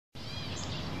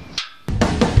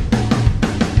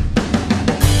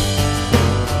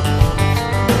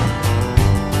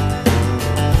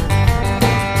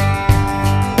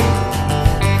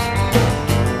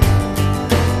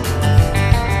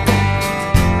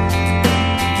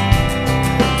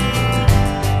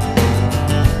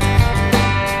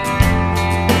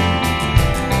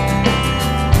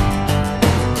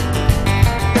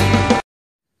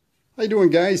doing,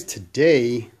 guys?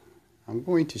 Today I'm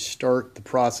going to start the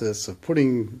process of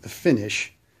putting the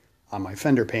finish on my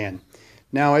fender pan.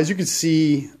 Now, as you can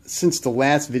see, since the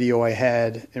last video I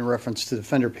had in reference to the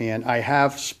fender pan, I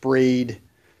have sprayed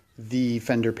the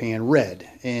fender pan red,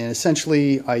 and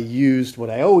essentially I used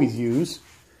what I always use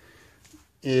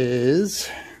is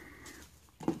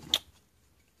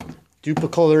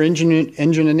duplicolor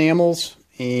engine enamels,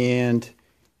 and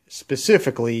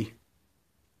specifically,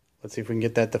 let's see if we can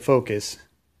get that to focus.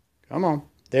 Come on.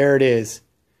 There it is.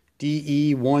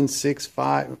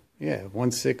 DE165,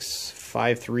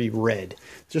 1653 red.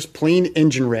 Just plain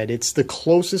engine red. It's the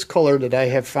closest color that I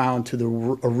have found to the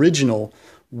original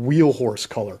wheel horse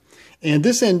color. And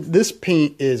this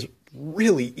paint is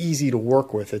really easy to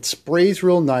work with. It sprays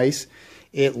real nice.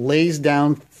 It lays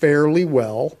down fairly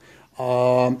well.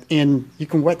 And you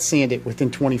can wet sand it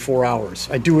within 24 hours.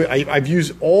 I've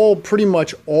used pretty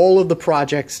much all of the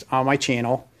projects on my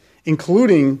channel,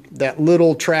 including that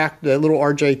little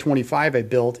RJ25 I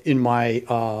built in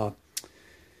my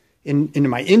in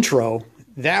my intro.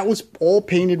 That was all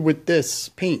painted with this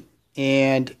paint.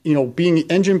 And you know, being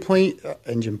engine paint,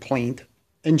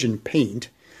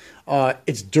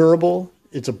 it's durable.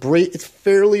 It's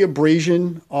fairly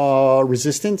abrasion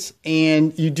resistance,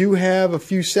 and you do have a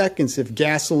few seconds if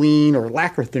gasoline or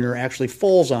lacquer thinner actually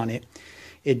falls on it.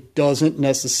 It doesn't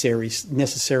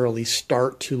necessarily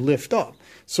start to lift up.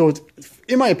 So,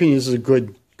 in my opinion, this is a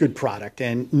good product.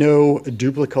 And no,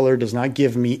 Duplicolor does not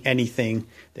give me anything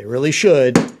they really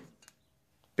should,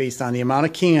 based on the amount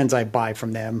of cans I buy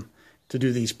from them to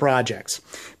do these projects.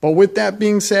 But with that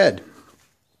being said,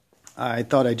 I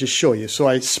thought I'd just show you. So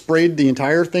I sprayed the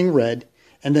entire thing red,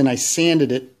 and then I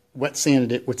wet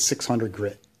sanded it with 600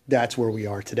 grit. That's where we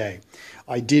are today.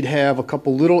 I did have a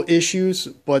couple little issues,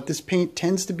 but this paint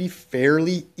tends to be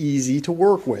fairly easy to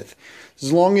work with.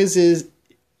 As long as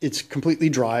it's completely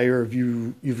dry, or if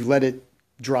you've let it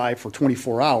dry for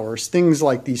 24 hours, things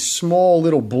like these small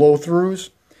little blow-throughs,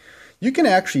 you can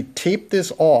actually tape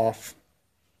this off,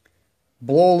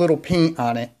 blow a little paint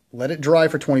on it, let it dry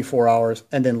for 24 hours,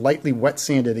 and then lightly wet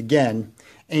sand it again,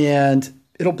 and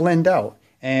it'll blend out.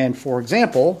 And for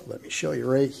example, let me show you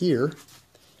right here.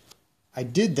 I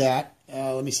did that.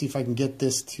 Let me see if I can get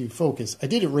this to focus. I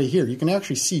did it right here. You can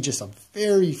actually see just a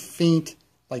very faint,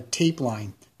 like, tape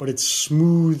line, but it's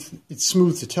smooth. It's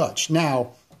smooth to touch.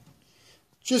 Now,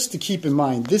 just to keep in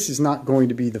mind, this is not going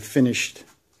to be the finished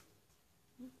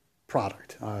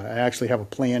product. I actually have a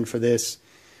plan for this,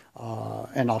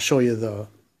 and I'll show you the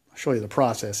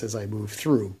process as I move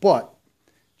through. But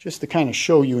just to kind of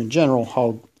show you in general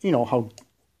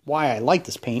why I like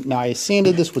this paint. Now, I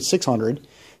sanded this with 600.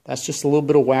 That's just a little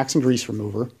bit of wax and grease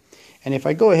remover. And if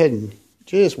I go ahead and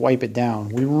just wipe it down,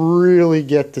 we really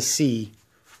get to see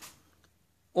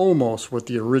almost what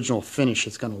the original finish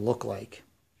is going to look like.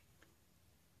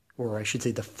 Or I should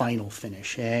say the final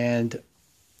finish. And,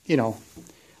 you know,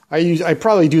 I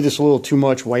probably do this a little too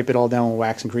much, wipe it all down with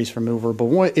wax and grease remover.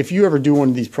 But if you ever do one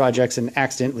of these projects and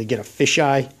accidentally get a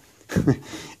fisheye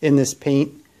in this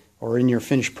paint or in your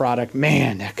finished product,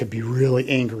 man, that could be really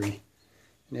angry.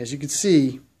 And as you can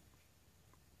see,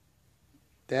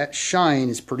 that shine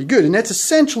is pretty good. And that's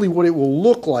essentially what it will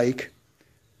look like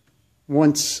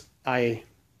once I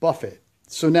buff it.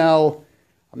 So now,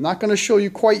 I'm not going to show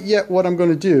you quite yet what I'm going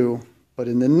to do, but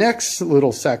in the next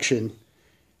little section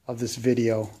of this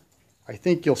video, I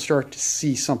think you'll start to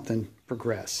see something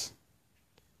progress.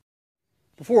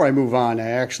 Before I move on, I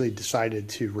actually decided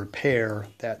to repair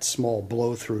that small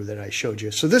blow through that I showed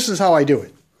you. So this is how I do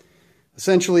it.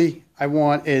 Essentially, I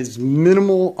want as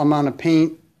minimal amount of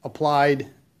paint applied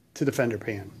to the fender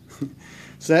pan.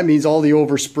 So that means all the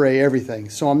overspray, everything.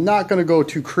 So I'm not going to go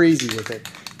too crazy with it.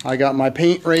 I got my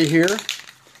paint right here.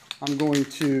 I'm going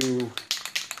to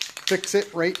fix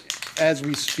it right as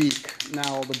we speak.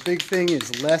 Now, the big thing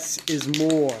is less is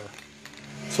more.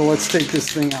 So let's take this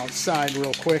thing outside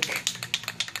real quick.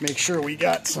 Make sure we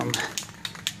got some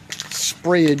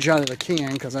sprayage out of the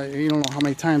can, because you don't know how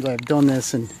many times I've done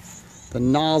this, and the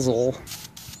nozzle,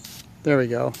 there we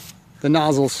go, the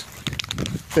nozzle's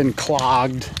been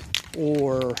clogged,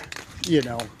 or, you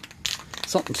know,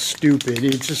 something stupid.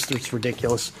 It's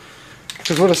ridiculous.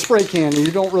 Because with a spray can,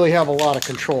 you don't really have a lot of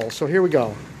control. So here we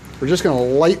go. We're just going to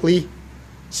lightly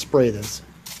spray this.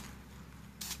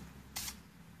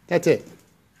 That's it.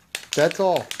 That's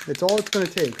all. That's all it's going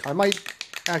to take. I might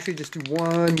actually just do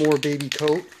one more baby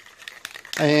coat,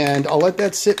 and I'll let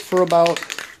that sit for about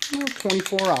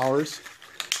 24 hours,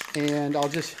 and I'll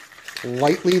just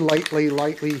lightly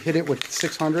hit it with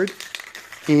 600,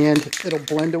 and it'll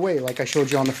blend away like I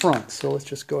showed you on the front. So let's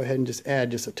just go ahead and just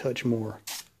add just a touch more.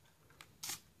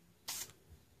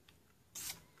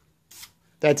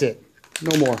 That's it.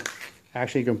 No more.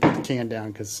 Actually, you can put the can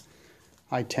down because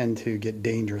I tend to get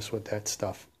dangerous with that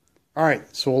stuff. All right,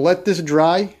 so we'll let this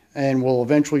dry and we'll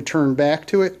eventually turn back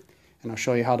to it. And I'll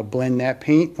show you how to blend that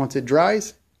paint once it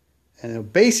dries. And it'll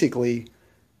basically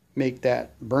make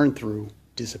that burn through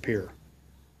disappear.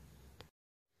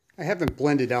 I haven't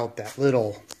blended out that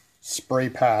little spray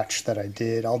patch that I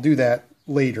did. I'll do that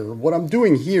later. What I'm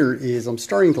doing here is I'm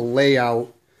starting to lay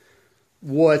out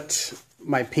what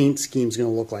my paint scheme is going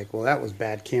to look like. Well, that was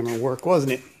bad camera work,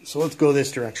 wasn't it? So let's go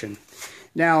this direction.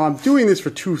 Now, I'm doing this for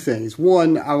two things.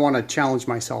 One, I want to challenge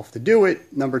myself to do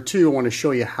it. Number two, I want to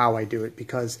show you how I do it,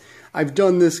 because I've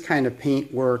done this kind of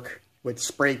paint work with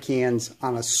spray cans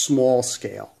on a small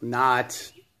scale,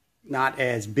 not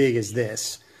as big as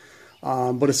this.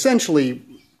 But essentially,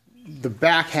 the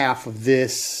back half of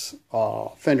this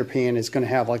fender pan is going to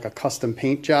have like a custom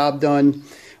paint job done.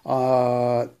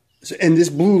 And this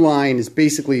blue line is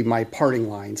basically my parting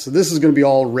line. So this is going to be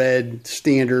all red,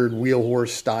 standard wheel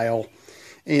horse style.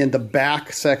 And the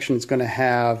back section is going to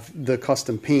have the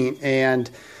custom paint. And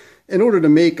in order to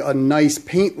make a nice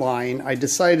paint line, I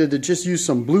decided to just use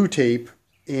some blue tape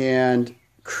and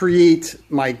create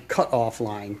my cutoff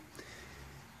line.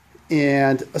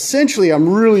 And essentially,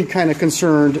 I'm really kind of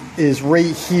concerned is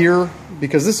right here,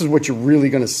 because this is what you're really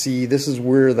going to see. This is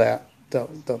where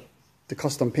the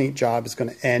custom paint job is going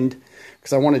to end,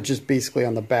 because I want it just basically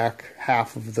on the back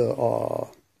half of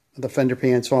the fender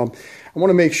pan. So I want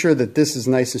to make sure that this is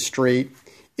nice and straight.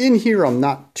 In here, I'm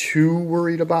not too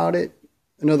worried about it.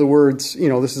 In other words, you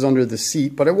know, this is under the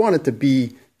seat, but I want it to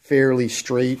be fairly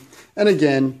straight. And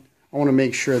again, I want to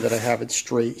make sure that I have it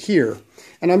straight here.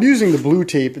 And I'm using the blue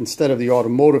tape instead of the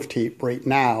automotive tape right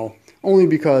now, only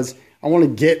because I want to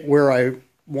get where I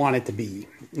want it to be.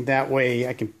 That way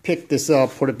I can pick this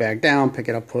up, put it back down, pick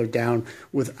it up, put it down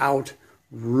without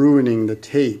ruining the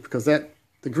tape, because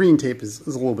the green tape is a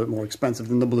little bit more expensive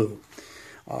than the blue.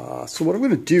 So what I'm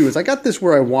going to do is I got this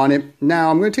where I want it.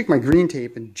 Now I'm going to take my green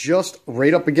tape and just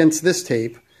right up against this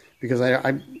tape, because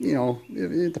you know,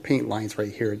 the paint line's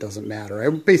right here. It doesn't matter. I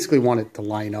basically want it to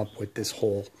line up with this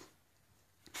hole.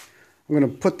 I'm going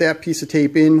to put that piece of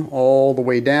tape in all the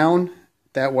way down.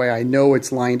 That way I know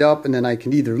it's lined up, and then I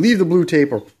can either leave the blue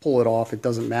tape or pull it off. It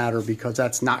doesn't matter, because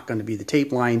that's not going to be the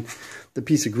tape line. The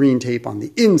piece of green tape on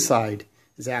the inside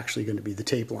is actually going to be the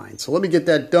tape line. So let me get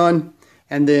that done,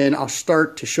 and then I'll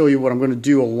start to show you what I'm going to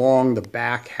do along the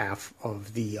back half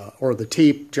of the, or the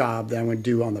tape job that I'm going to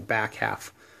do on the back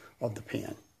half of the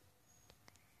pan.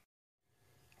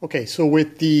 Okay, so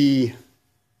with the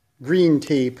green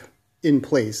tape in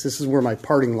place, this is where my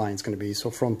parting line is going to be.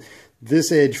 So from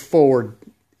this edge forward,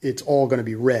 it's all going to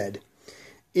be red.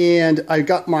 And I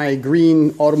got my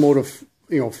green automotive,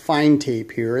 you know, fine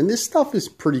tape here, and this stuff is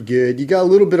pretty good. You got a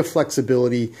little bit of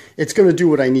flexibility. It's going to do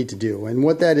what I need to do. And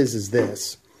what that is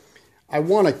this. I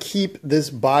want to keep this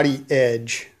body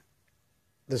edge,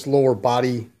 this lower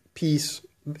body piece,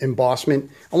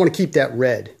 embossment, I want to keep that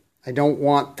red. I don't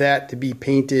want that to be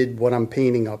painted what I'm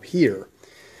painting up here.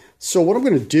 So what I'm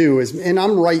going to do is, and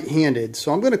I'm right-handed,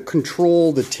 so I'm going to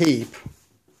control the tape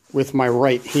with my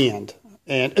right hand.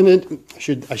 And then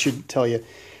I should tell you,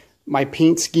 my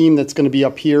paint scheme that's going to be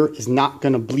up here is not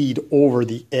going to bleed over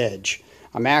the edge.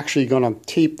 I'm actually going to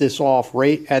tape this off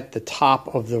right at the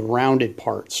top of the rounded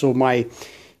part. So my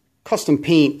custom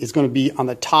paint is going to be on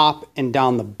the top and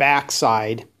down the back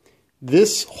side.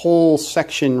 This whole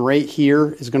section right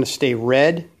here is going to stay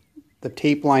red. The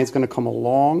tape line is going to come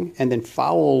along and then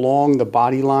follow along the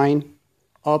body line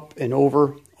up and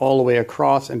over all the way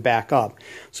across and back up.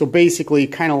 So basically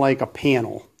kind of like a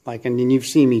panel. And you've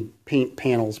seen me paint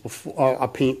panels before,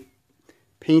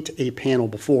 paint a panel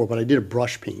before, but I did a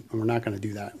brush paint, and we're not going to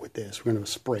do that with this. We're going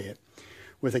to spray it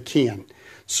with a can.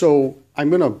 So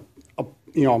I'm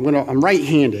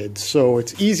right-handed, so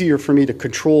it's easier for me to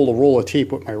control the roll of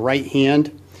tape with my right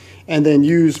hand, and then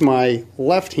use my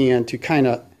left hand to kind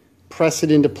of press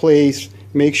it into place,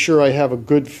 make sure I have a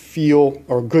good feel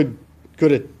or good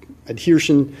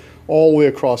adhesion all the way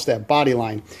across that body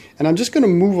line. And I'm just going to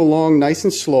move along nice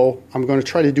and slow. I'm going to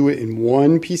try to do it in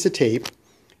one piece of tape.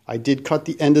 I did cut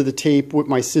the end of the tape with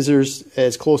my scissors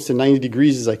as close to 90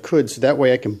 degrees as I could, so that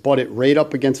way I can butt it right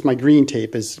up against my green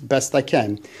tape as best I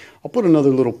can. I'll put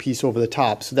another little piece over the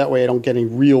top, so that way I don't get any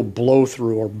real blow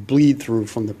through or bleed through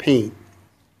from the paint.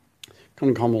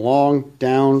 Going to come along,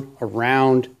 down,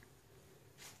 around,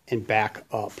 and back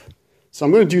up. So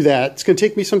I'm going to do that. It's going to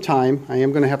take me some time. I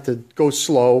am going to have to go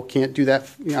slow. Can't do that.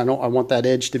 I want that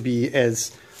edge to be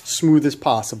as smooth as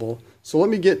possible. So let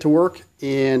me get to work,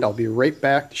 and I'll be right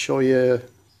back to show you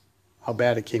how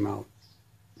bad it came out.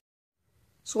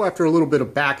 So after a little bit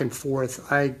of back and forth,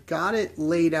 I got it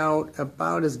laid out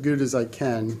about as good as I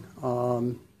can.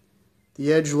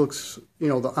 The edge looks, you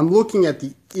know, I'm looking at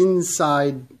the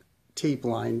inside tape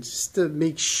line just to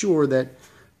make sure that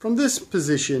from this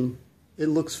position it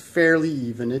looks fairly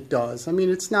even. It does. I mean,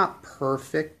 it's not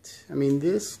perfect. I mean,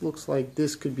 this looks like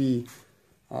this could be,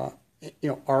 you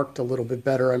know, arced a little bit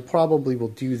better. I probably will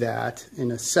do that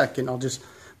in a second.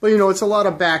 But you know, it's a lot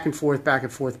of back and forth,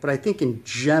 but I think in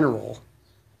general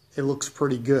it looks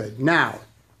pretty good. Now,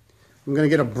 I'm going to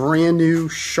get a brand new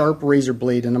sharp razor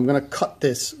blade and I'm going to cut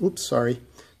this, oops, sorry.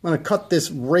 I'm going to cut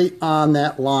this right on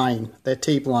that line, that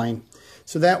tape line.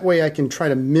 So that way I can try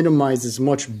to minimize as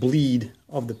much bleed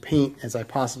of the paint as I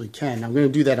possibly can. I'm going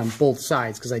to do that on both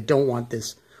sides because I don't want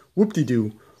this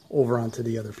whoop-de-doo over onto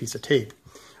the other piece of tape.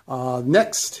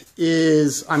 Next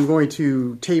is I'm going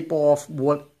to tape off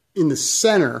what in the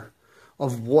center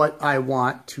of what I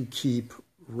want to keep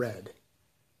red.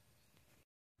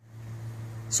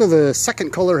 So the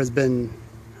second color has been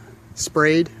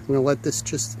sprayed. I'm going to let this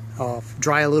just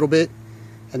dry a little bit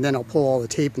and then I'll pull all the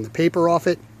tape and the paper off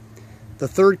it. The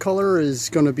third color is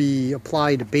going to be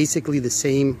applied to basically the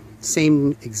same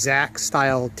exact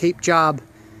style tape job.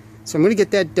 So I'm going to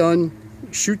get that done,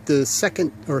 shoot the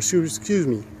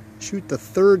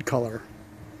third color,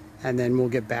 and then we'll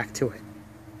get back to it.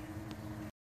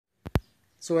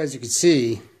 So as you can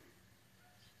see,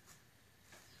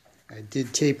 I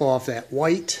did tape off that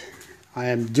white. I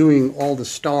am doing all the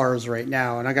stars right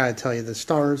now, and I gotta tell you, the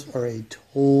stars are a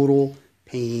total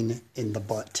pain in the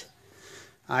butt.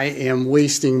 I am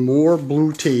wasting more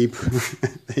blue tape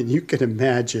than you can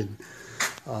imagine.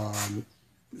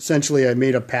 Essentially, I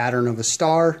made a pattern of a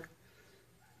star,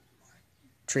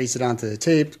 trace it onto the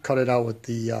tape, cut it out with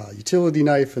the utility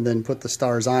knife, and then put the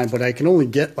stars on. But I can only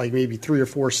get like maybe 3 or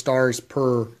 4 stars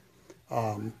per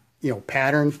you know,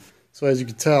 pattern. So as you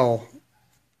can tell,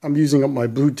 I'm using up my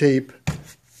blue tape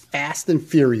fast and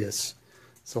furious.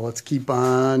 So let's keep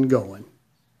on going.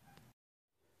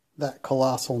 That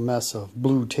colossal mess of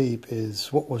blue tape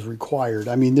is what was required.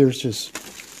 I mean, there's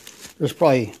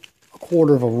probably a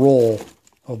quarter of a roll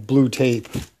of blue tape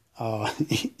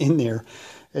in there.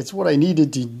 It's what I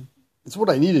needed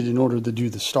in order to do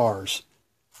the stars.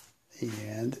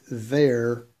 And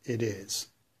there it is.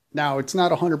 Now, it's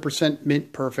not 100%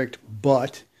 mint perfect,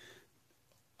 but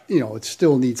you know, it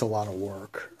still needs a lot of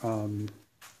work. You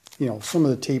know, some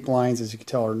of the tape lines, as you can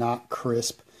tell, are not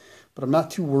crisp, but I'm not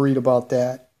too worried about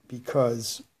that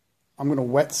because I'm going to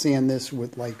wet sand this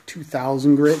with like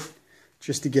 2000 grit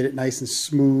just to get it nice and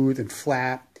smooth and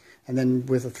flat, and then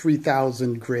with a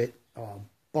 3000 grit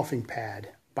buffing pad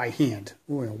by hand,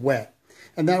 you know, wet,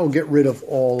 and that will get rid of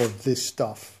all of this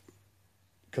stuff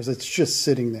because it's just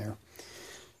sitting there.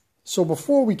 So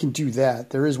before we can do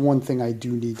that, there is one thing I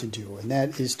do need to do, and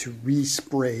that is to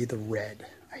respray the red.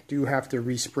 I do have to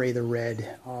respray the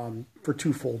red for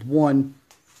twofold. One,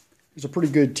 there's a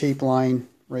pretty good tape line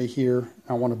right here.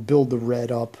 I want to build the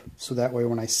red up so that way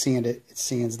when I sand it, it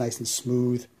sands nice and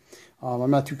smooth.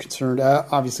 I'm not too concerned.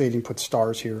 Obviously, I didn't put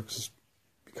stars here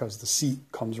because the seat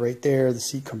comes right there. The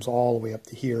seat comes all the way up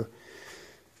to here.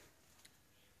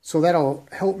 So that'll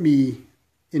help me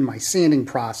in my sanding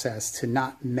process to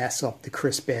not mess up the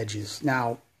crisp edges.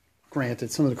 Now,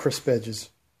 granted, some of the crisp edges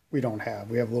we don't have.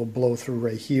 We have a little blow through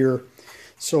right here.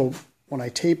 So when I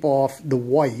tape off the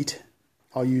white,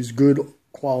 I'll use good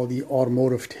quality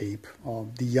automotive tape,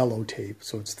 the yellow tape,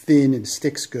 so it's thin and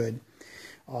sticks good.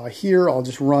 Here I'll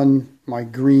just run my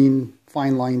green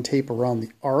fine line tape around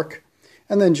the arc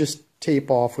and then just tape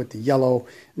off with the yellow.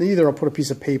 And either I'll put a piece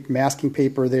of paper, masking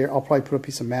paper there. I'll probably put a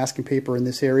piece of masking paper in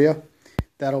this area.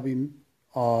 That'll be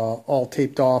all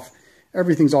taped off.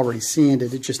 Everything's already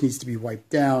sanded. It just needs to be wiped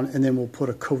down. And then we'll put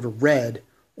a coat of red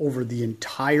over the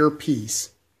entire piece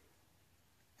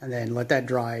and then let that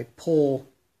dry. Pull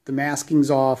the maskings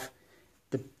off.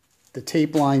 The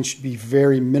tape line should be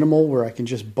very minimal where I can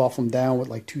just buff them down with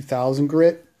like 2000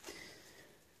 grit.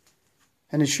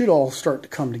 And it should all start to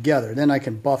come together. Then I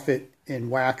can buff it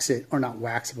and wax it, or not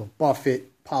wax it, but buff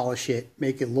it, polish it,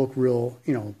 make it look real,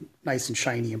 you know, nice and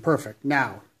shiny and perfect.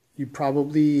 Now, you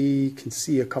probably can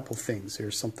see a couple things.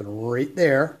 There's something right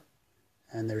there,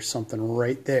 and there's something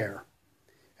right there.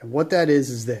 And what that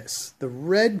is this. The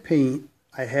red paint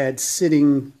I had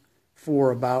sitting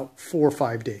for about 4 or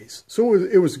 5 days. So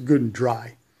it was good and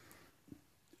dry.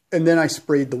 And then I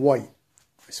sprayed the white.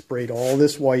 I sprayed all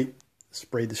this white,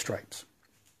 sprayed the stripes.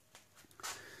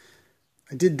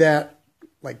 I did that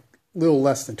like a little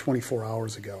less than 24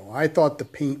 hours ago. I thought the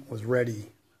paint was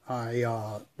ready. I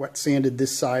wet sanded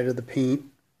this side of the paint,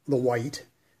 the white,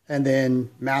 and then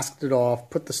masked it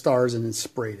off, put the stars in and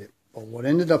sprayed it. But what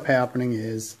ended up happening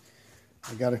is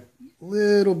I got a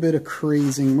little bit of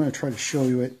crazing. I'm going to try to show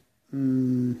you it.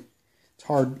 It's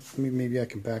hard. Maybe I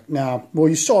can back. Now, well,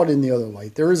 you saw it in the other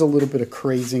light. There is a little bit of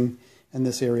crazing in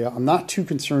this area. I'm not too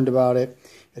concerned about it.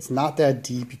 It's not that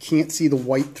deep. You can't see the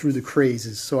white through the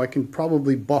crazes, so I can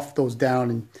probably buff those down,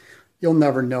 and you'll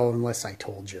never know unless I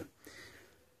told you.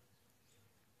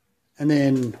 And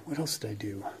then, what else did I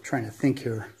do? I'm trying to think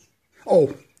here.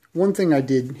 Oh, one thing I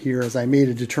did here is I made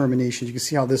a determination. You can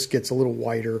see how this gets a little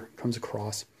wider, comes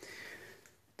across.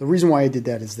 The reason why I did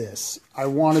that is this. I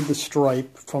wanted the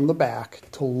stripe from the back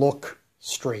to look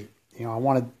straight. You know, I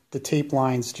wanted the tape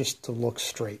lines just to look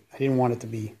straight. I didn't want it to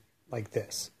be like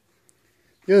this.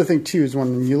 The other thing too is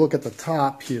when you look at the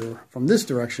top here from this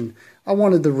direction, I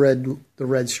wanted the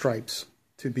red stripes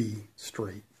to be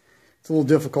straight. It's a little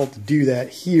difficult to do that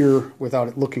here without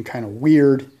it looking kind of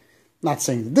weird. Not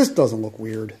saying that this doesn't look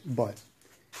weird, but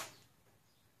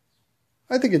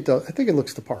I think it does. I think it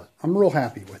looks the part. I'm real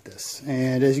happy with this.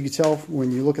 And as you can tell,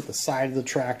 when you look at the side of the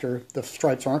tractor, the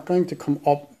stripes aren't going to come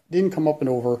up, didn't come up and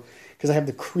over, because I have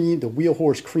the Wheel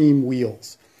Horse cream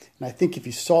wheels. And I think if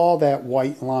you saw that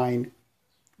white line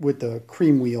with the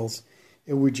cream wheels,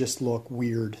 it would just look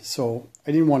weird. So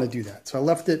I didn't want to do that. So I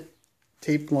left it,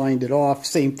 tape lined it off.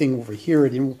 Same thing over here.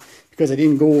 Because I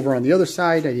didn't go over on the other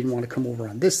side, I didn't want to come over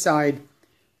on this side.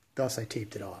 Thus, I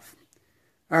taped it off.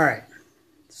 All right.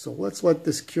 So let's let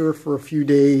this cure for a few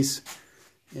days,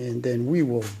 and then we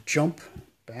will jump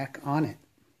back on it.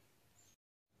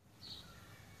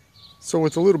 So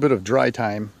with a little bit of dry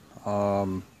time,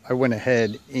 I went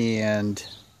ahead and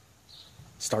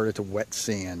started to wet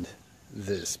sand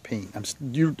this paint.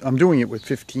 I'm doing it with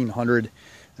 1500,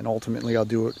 and ultimately I'll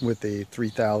do it with a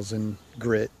 3000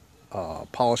 grit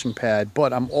polishing pad,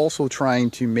 but I'm also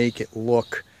trying to make it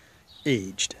look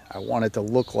aged. I want it to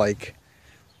look like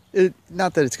it,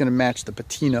 not that it's going to match the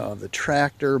patina of the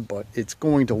tractor, but it's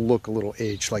going to look a little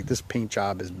aged, like this paint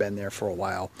job has been there for a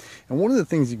while. And one of the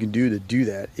things you can do to do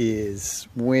that is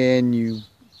when you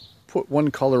put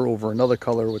one color over another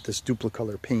color with this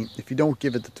duplicolor paint, if you don't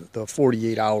give it the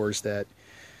 48 hours that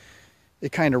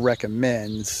it kind of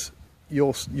recommends,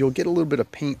 you'll get a little bit of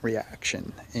paint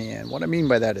reaction. And what I mean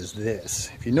by that is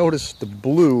this. If you notice the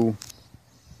blue,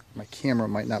 my camera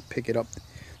might not pick it up,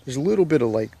 there's a little bit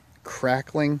of like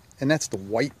crackling, and that's the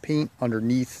white paint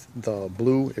underneath the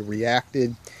blue. It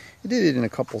reacted. It did it in a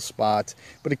couple spots,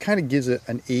 but it kind of gives it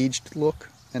an aged look,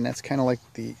 and that's kind of like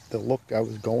the look I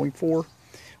was going for.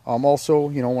 Also,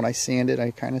 you know, when I sand it,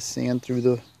 I kind of sand through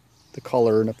the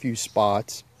color in a few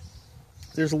spots.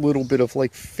 There's a little bit of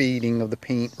like fading of the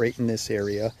paint right in this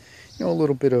area, you know, a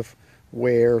little bit of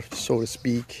wear, so to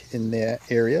speak, in that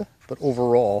area, but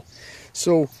overall.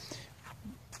 So,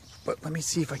 but let me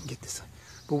see if I can get this.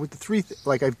 But with the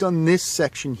like I've done this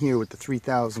section here with the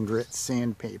 3000 grit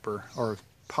sandpaper, or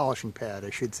polishing pad I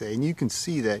should say, and you can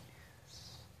see that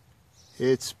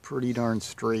it's pretty darn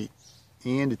straight,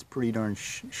 and it's pretty darn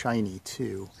shiny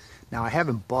too. Now I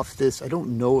haven't buffed this. I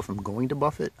don't know if I'm going to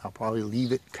buff it. I'll probably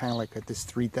leave it kind of like at this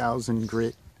 3000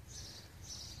 grit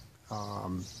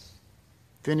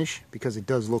finish, because it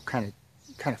does look kind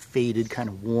of faded, kind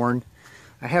of worn.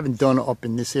 I haven't done up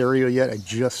in this area yet. I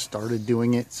just started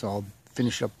doing it, so I'll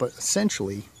finish up. But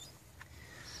essentially,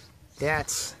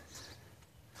 that's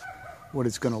what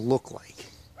it's going to look like.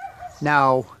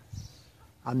 Now,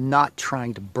 I'm not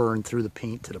trying to burn through the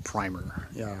paint to the primer.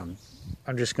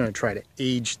 I'm just going to try to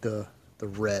age the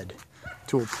red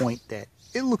to a point that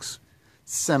it looks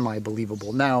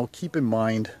semi-believable. Now, keep in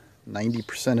mind,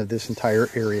 90% of this entire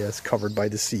area is covered by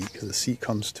the seat, because the seat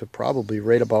comes to probably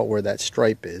right about where that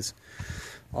stripe is.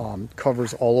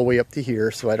 Covers all the way up to here,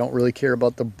 so I don't really care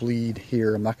about the bleed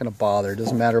here. I'm not going to bother. It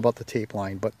doesn't matter about the tape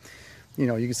line, but you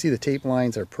know, you can see the tape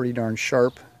lines are pretty darn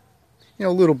sharp. You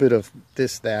know, a little bit of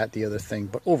this, that, the other thing,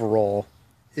 but overall,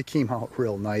 it came out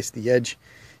real nice. The edge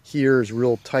here is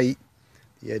real tight.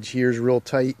 The edge here is real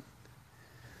tight.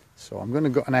 So I'm going to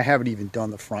go, and I haven't even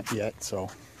done the front yet, so,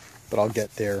 but I'll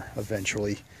get there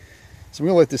eventually. So I'm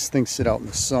going to let this thing sit out in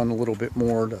the sun a little bit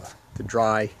more to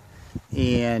dry,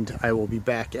 and I will be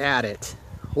back at it.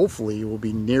 Hopefully it will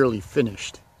be nearly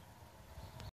finished.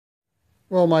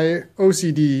 Well, my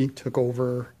OCD took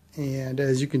over, and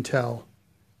as you can tell,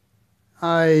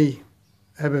 I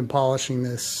have been polishing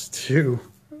this to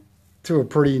a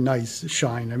pretty nice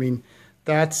shine. I mean,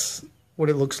 that's what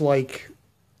it looks like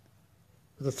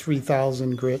with a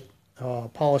 3000 grit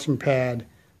polishing pad.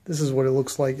 This is what it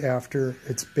looks like after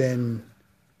it's been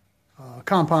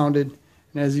compounded.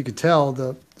 And as you can tell,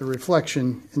 the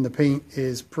reflection in the paint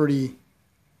is pretty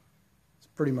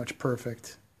much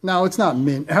perfect. Now, it's not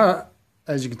mint.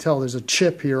 as you can tell, there's a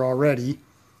chip here already.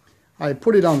 I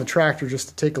put it on the tractor just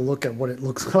to take a look at what it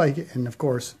looks like. And of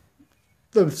course,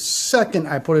 the second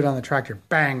I put it on the tractor,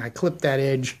 bang, I clipped that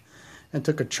edge and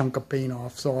took a chunk of paint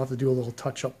off. So I'll have to do a little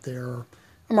touch up there. Or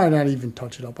I might not even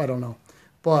touch it up, I don't know.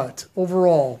 But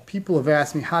overall, people have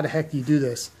asked me, how the heck do you do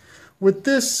this? With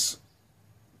this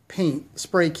paint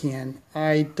spray can,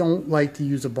 I don't like to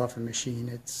use a buffing machine.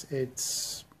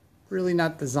 It's really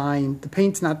not designed, the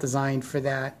paint's not designed for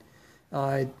that.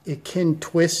 It can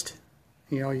twist.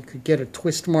 You know, you could get a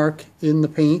twist mark in the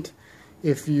paint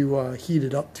if you heat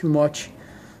it up too much.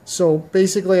 So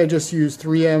basically I just use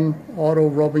 3M auto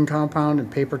rubbing compound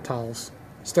and paper towels.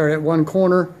 Start at one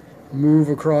corner, move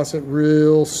across it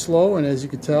real slow, and as you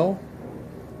can tell,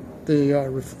 the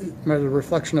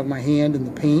reflection of my hand in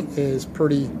the paint is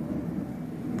pretty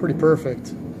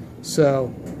perfect.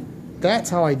 So that's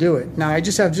how I do it. Now I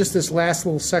just have this last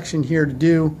little section here to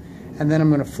do, and then I'm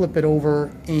going to flip it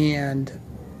over and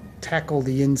tackle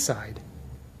the inside.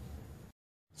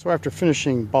 So after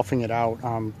finishing buffing it out,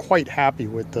 I'm quite happy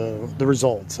with the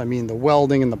results. I mean, the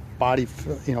welding and the body,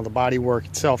 you know, the body work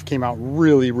itself came out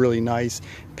really, really nice.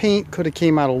 Paint could have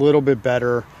came out a little bit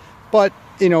better, but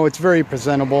you know, it's very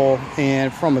presentable,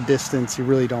 and from a distance you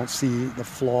really don't see the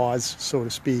flaws, so to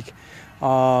speak.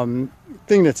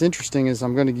 Thing that's interesting is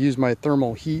I'm going to use my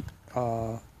thermal heat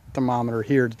thermometer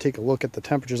here to take a look at the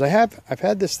temperatures. I've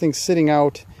had this thing sitting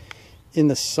out in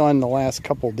the sun the last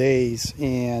couple days,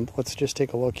 and let's just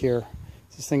take a look here.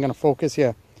 Is this thing going to focus?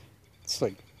 Yeah, it's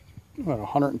like what,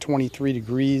 123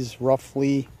 degrees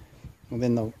roughly. And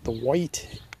then the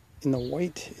white, in the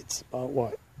white, it's about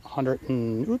what, 100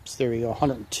 and, oops, there we go,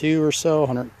 102 or so,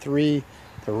 103.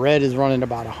 The red is running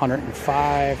about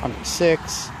 105,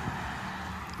 106.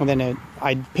 And then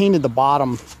I painted the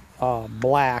bottom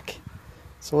black.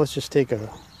 So let's just take a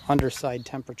underside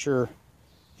temperature,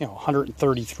 you know,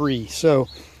 133. So,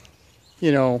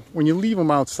 you know, when you leave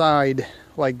them outside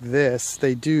like this,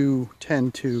 they do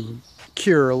tend to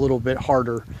cure a little bit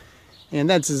harder. And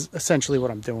that's essentially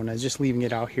what I'm doing. I'm just leaving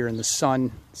it out here in the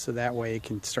sun so that way it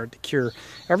can start to cure.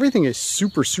 Everything is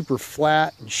super, super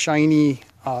flat and shiny,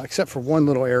 except for one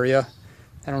little area.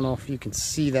 I don't know if you can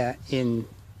see that in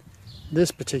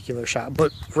this particular shot,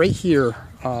 but right here,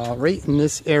 right in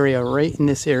this area right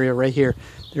here,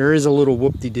 there is a little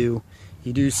whoop-de-doo.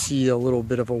 You do see a little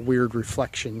bit of a weird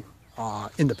reflection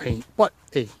in the paint, but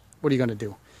hey, what are you going to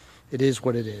do? It is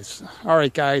what it is. All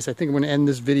right, guys, I think I'm going to end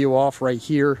this video off right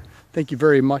here. Thank you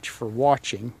very much for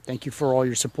watching. Thank you for all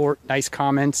your support, nice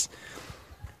comments.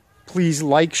 Please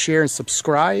like, share, and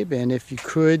subscribe. And if you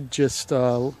could, just,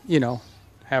 you know,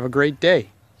 have a great day.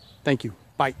 Thank you.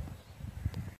 Bye.